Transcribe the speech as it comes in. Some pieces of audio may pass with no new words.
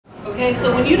Okay,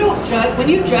 so when you don't judge, when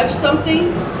you judge something,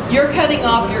 you're cutting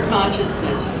off your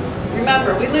consciousness.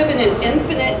 Remember, we live in an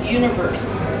infinite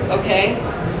universe, okay?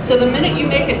 So the minute you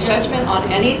make a judgment on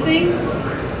anything,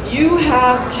 you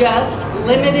have just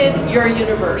limited your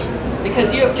universe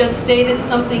because you have just stated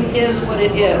something is what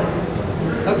it is,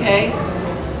 okay?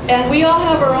 And we all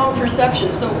have our own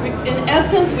perception. So in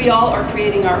essence, we all are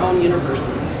creating our own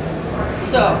universes.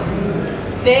 So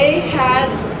they had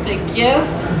the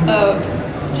gift of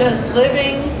just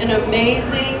living an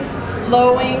amazing,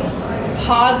 flowing,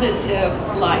 positive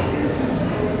life.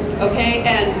 Okay,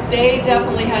 and they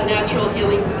definitely had natural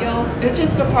healing skills. It's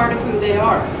just a part of who they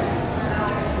are.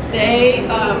 They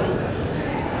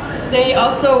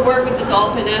also work with the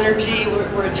dolphin energy,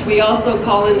 which we also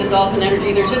call in the dolphin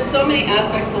energy. There's just so many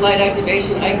aspects to light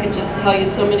activation. I could just tell you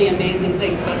so many amazing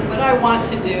things, but what I want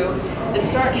to do is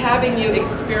start having you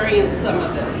experience some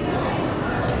of this.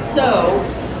 So,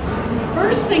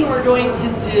 first thing we're going to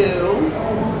do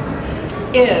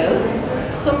is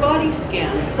some body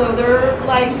scans. So they're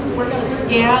like, we're going to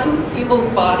scan people's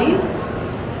bodies,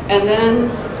 and then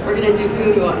we're going to do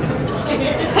voodoo on them.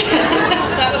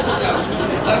 That was a joke.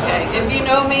 Okay, if you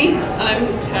know me, I'm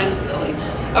kind of silly.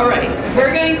 All right,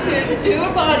 we're going to do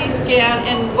a body scan,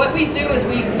 and what we do is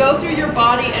we go through your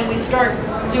body and we start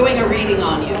doing a reading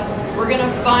on you. We're going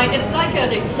to find, it's like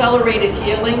an accelerated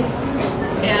healing,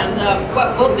 and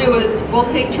what we'll do is we'll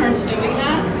take turns doing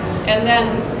that, and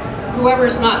then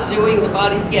whoever's not doing the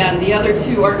body scan, the other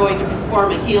two are going to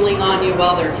perform a healing on you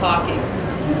while they're talking.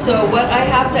 So what I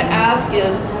have to ask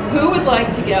is, who would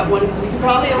like to get one? Because we can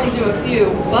probably only do a few,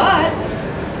 but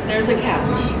there's a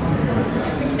catch.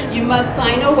 You must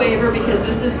sign a waiver because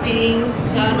this is being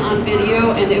done on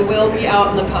video and it will be out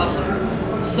in the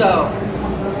public. So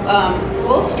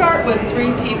we'll start with 3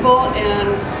 people,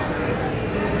 and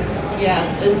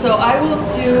yes, and so I will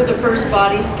do the first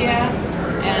body scan,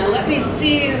 and let me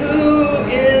see who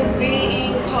is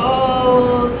being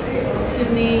called to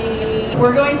me.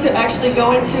 We're going to actually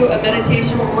go into a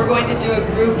meditation where we're going to do a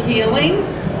group healing,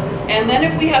 and then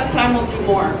if we have time we'll do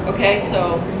more, okay?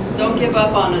 So don't give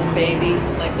up on us, baby,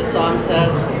 like the song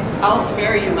says. I'll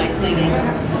spare you my singing.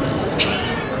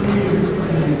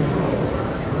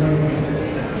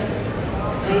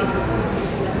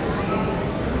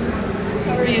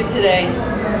 How are you today?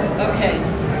 Okay,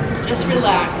 just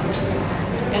relax.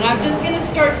 And I'm just going to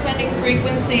start sending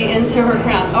frequency into her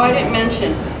crown. Oh, I didn't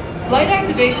mention, light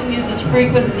activation uses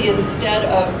frequency instead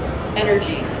of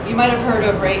energy. You might have heard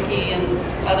of Reiki and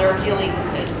other healing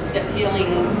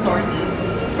sources.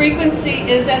 Frequency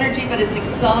is energy, but it's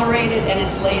accelerated and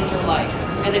it's laser light.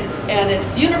 And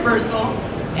it's universal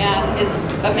and it's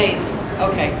amazing.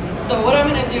 Okay, so what I'm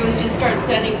going to do is just start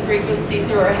sending frequency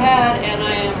through her head, and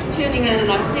I am tuning in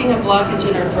and I'm seeing a blockage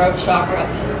in her throat chakra.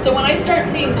 So when I start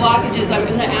seeing blockages, I'm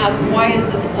going to ask, why is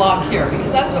this block here?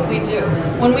 Because that's what we do.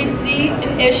 When we see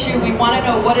an issue, we want to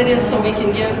know what it is so we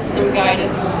can give some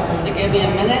guidance. So give me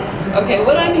a minute. Okay,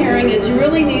 what I'm hearing is you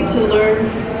really need to learn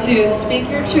to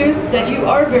speak your truth, that you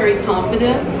are very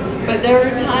confident, but there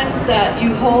are times that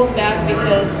you hold back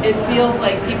because it feels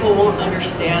like people won't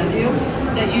understand you,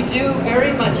 that you do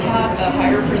very much have a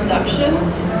higher perception,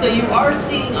 so you are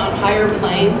seeing on higher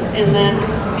planes, and then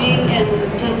being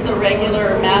in just the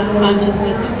regular mass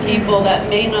consciousness of people that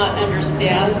may not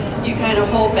understand, you kind of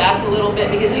hold back a little bit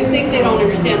because you think they don't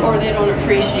understand, or they don't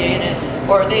appreciate it,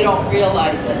 or they don't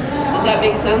realize it. Does that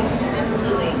make sense?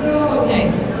 Absolutely.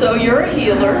 Okay, so you're a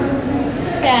healer,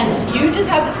 and you just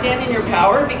have to stand in your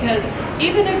power, because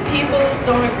even if people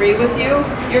don't agree with you,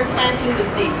 you're planting the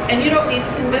seed. And you don't need to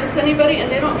convince anybody,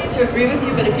 and they don't need to agree with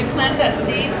you, but if you plant that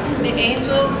seed, the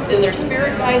angels and their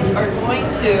spirit guides are going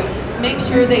to make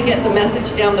sure they get the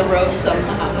message down the road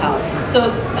somehow.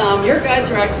 So your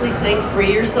guides are actually saying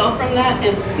free yourself from that,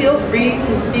 and feel free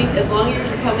to speak as long as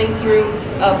you're coming through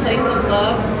a place of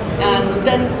love, and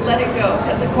then let it go,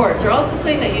 cut the cords. They're also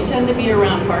saying that you tend to be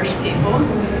around harsh people,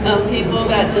 people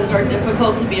that just are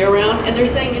difficult to be around, and they're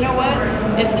saying, you know what,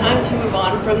 it's time to move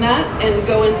on from that and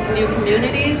go into new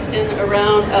communities and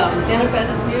around,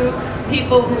 manifest new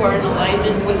people who are in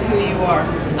alignment with who you are.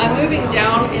 I'm moving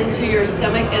down into your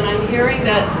stomach, and I'm hearing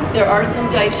that there are some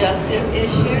digestive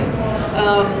issues.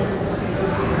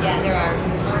 Yeah, there are.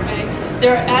 Okay.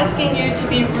 They're asking you to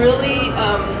be really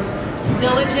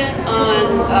diligent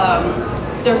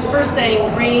on, they're first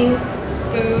saying green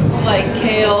foods like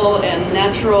kale and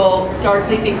natural dark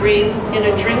leafy greens in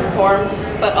a drink form,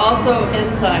 but also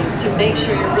enzymes, to make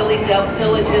sure you're really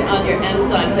diligent on your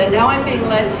enzymes. And now I'm being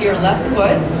led to your left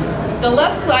foot. The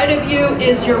left side of you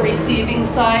is your receiving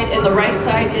side, and the right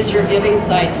side is your giving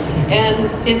side. And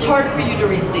it's hard for you to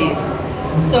receive.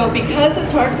 So because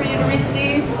it's hard for you to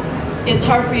receive, it's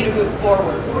hard for you to move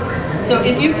forward. So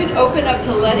if you can open up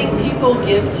to letting people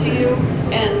give to you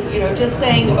and, you know, just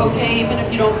saying, okay, even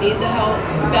if you don't need the help,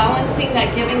 balancing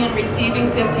that giving and receiving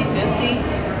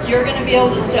 50-50, you're going to be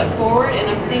able to step forward, and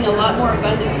I'm seeing a lot more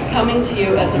abundance coming to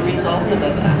you as a result of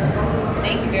that.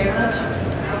 Thank you very much.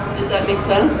 Does that make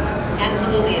sense?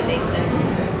 Absolutely, it makes sense.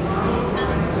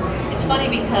 It's funny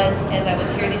because as I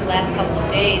was here these last couple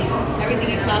of days, everything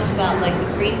you talked about, like the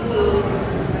green food,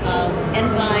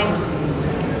 enzymes,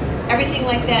 everything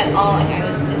like that, all like I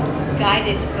was just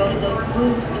guided to go to those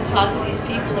booths and talk to these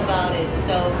people about it.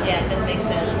 So yeah, it just makes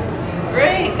sense.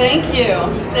 Great, thank you.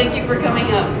 Thank you for coming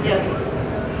up. Yes.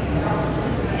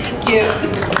 Thank you.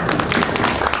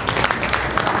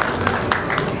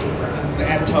 This is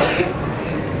Antonia.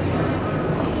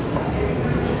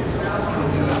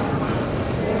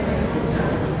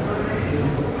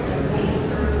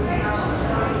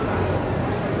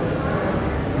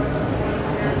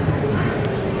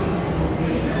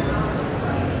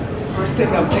 First thing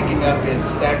I'm picking up is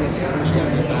stagnant energy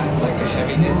on your back, like a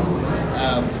heaviness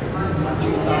on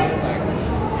two sides, like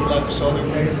below the shoulder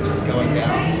blades, just going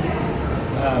down.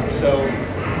 So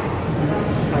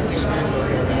practitioners will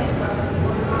hear that.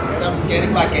 And I'm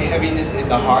getting like a heaviness in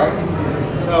the heart.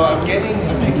 So I'm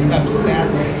picking up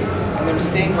sadness, and I'm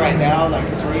seeing right now like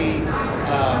three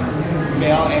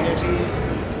male energy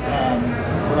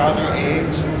around your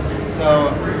age.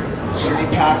 So when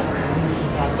they passed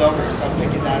over, so I'm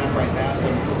picking that up right now. So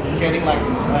I'm getting like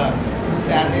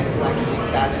sadness, like a deep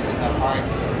sadness in the heart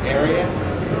area.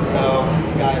 So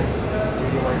you guys do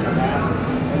your work on that.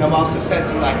 And I'm also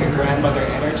sensing like a grandmother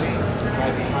energy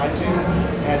right behind you,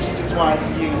 and she just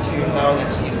wants you to know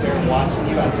that she's there watching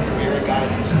you as a spirit guide,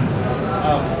 and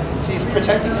she's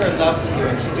projecting her love to you,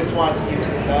 and she just wants you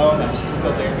to know that she's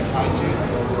still there behind you,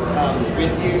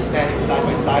 with you, standing side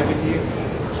by side with you.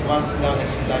 She wants to know that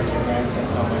she loves her grandson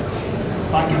so much.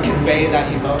 If I could convey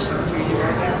that emotion to you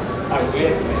right now, I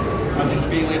would, but I'm just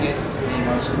feeling it through the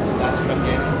emotions, so that's what I'm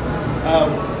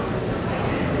getting.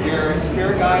 Your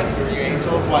spirit guides or your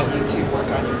angels want you to work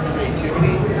on your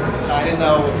creativity. So I didn't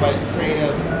know what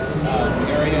creative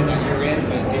area that you're in,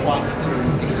 but they want you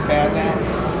to expand that.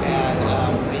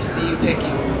 And they see you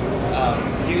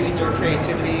using your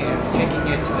creativity and taking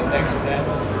it to the next step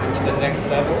and to the next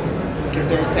level. Because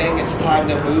they're saying it's time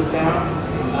to move now.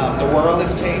 The world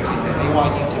is changing, and they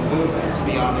want you to move and to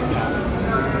be on your path.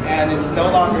 And it's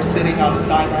no longer sitting on the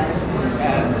sidelines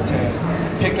and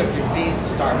to pick up your feet and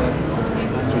start moving.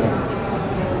 That's what I'm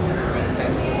doing.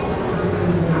 Thank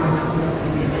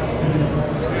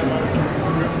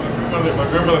you. My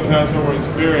grandmother passed over in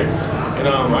spirit, and I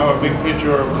have a big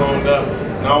picture of her blown up,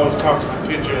 and I always talk to the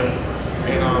picture,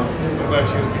 and I'm glad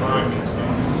she was behind me. So.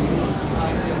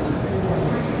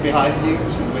 She's behind you,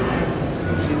 she's with you,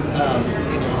 she's in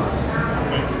your heart.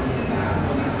 Thank you.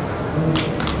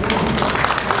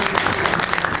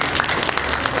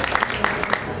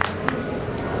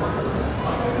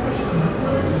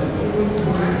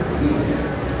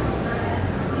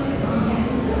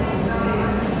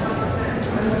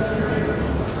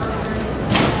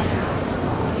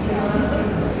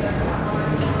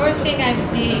 First thing I'm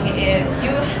seeing is you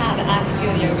have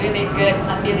actually a really good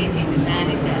ability to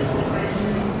manifest.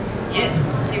 Yes,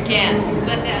 you can.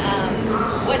 But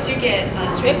what you get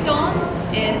tripped on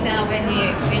is that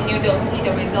when you don't see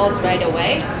the results right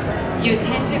away, you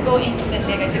tend to go into the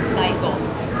negative cycle.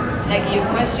 Like you're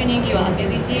questioning your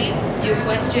ability, you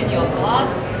question your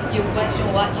thoughts, you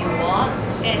question what you want,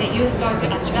 and you start to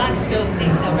attract those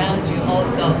things around you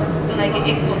also. So like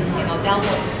it goes,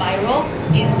 downward spiral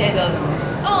instead of,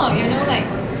 oh, like,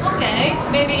 okay,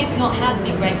 maybe it's not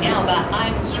happening right now, but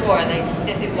I'm sure like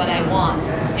this is what I want,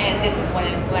 and this is where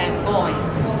I'm going.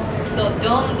 So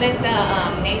don't let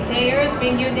the naysayers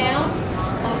bring you down.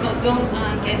 Also, don't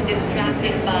get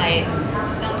distracted by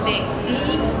something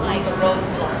seems like a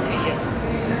roadblock to you.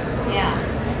 Yeah,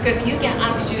 because you can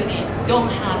actually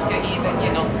don't have to even,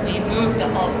 remove the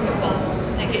obstacle.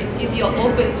 Like if you're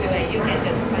open to it, you can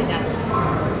just kind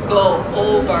of go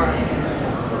over,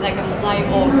 like a fly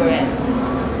over it.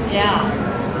 Yeah,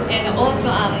 and also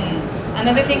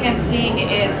another thing I'm seeing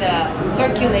is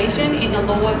circulation in the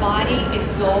lower body is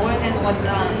slower than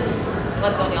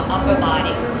what's on your upper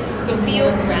body. So feel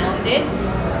grounded,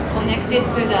 connected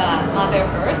to the Mother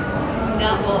Earth.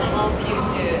 That will help you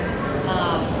to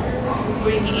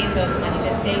bring in those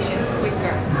manifestations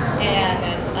quicker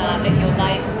and let your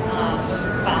life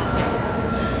move faster.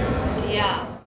 Yeah.